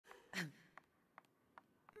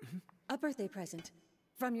birthday present.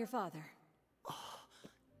 From your father. Oh,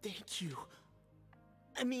 thank you.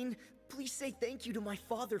 I mean, please say thank you to my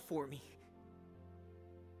father for me.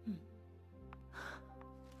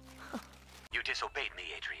 You disobeyed me,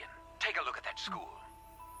 Adrien. Take a look at that school.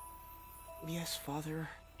 Yes, Father.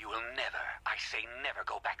 You will never, I say never,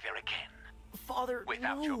 go back there again. Father,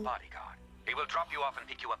 Without no. your bodyguard. He will drop you off and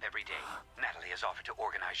pick you up every day. Natalie has offered to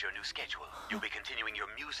organize your new schedule. You'll be continuing your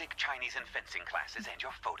music, Chinese, and fencing classes and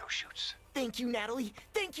your photo shoots. Thank you, Natalie.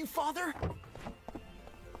 Thank you, Father.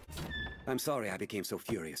 I'm sorry I became so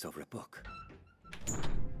furious over a book.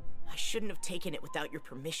 I shouldn't have taken it without your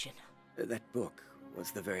permission. That book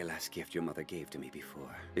was the very last gift your mother gave to me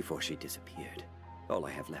before she disappeared. All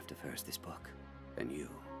I have left of her is this book, and you.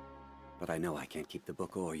 But I know I can't keep the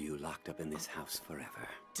book or you locked up in this house forever.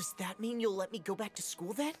 Does that mean you'll let me go back to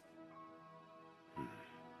school then?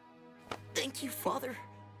 Thank you, Father.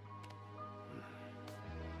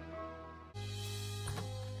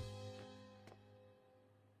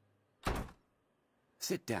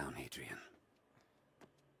 Sit down, Adrien.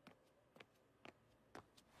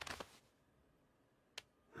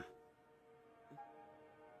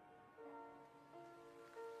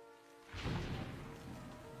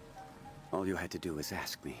 All you had to do was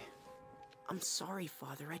ask me. I'm sorry,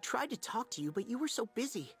 Father. I tried to talk to you, but you were so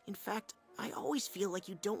busy. In fact, I always feel like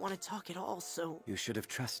you don't want to talk at all, so... You should have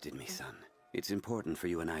trusted me, son. It's important for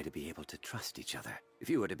you and I to be able to trust each other. If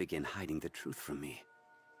you were to begin hiding the truth from me,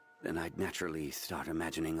 then I'd naturally start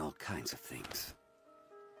imagining all kinds of things.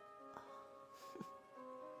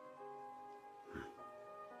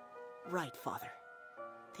 Right, Father.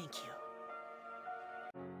 Thank you.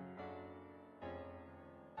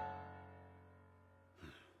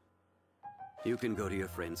 You can go to your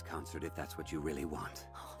friend's concert if that's what you really want.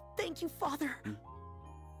 Oh, thank you, Father.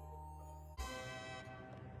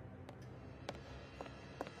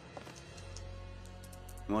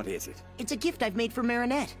 What is it? It's a gift I've made for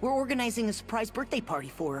Marinette. We're organizing a surprise birthday party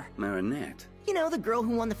for her. Marinette? You know, the girl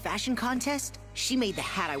who won the fashion contest? She made the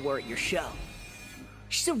hat I wore at your show.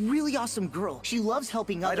 She's a really awesome girl. She loves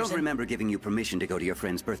helping others. I don't remember giving you permission to go to your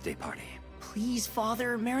friend's birthday party. Please,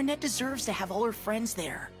 Father. Marinette deserves to have all her friends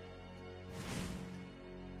there.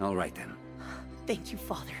 All right, then. Thank you,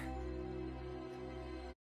 Father.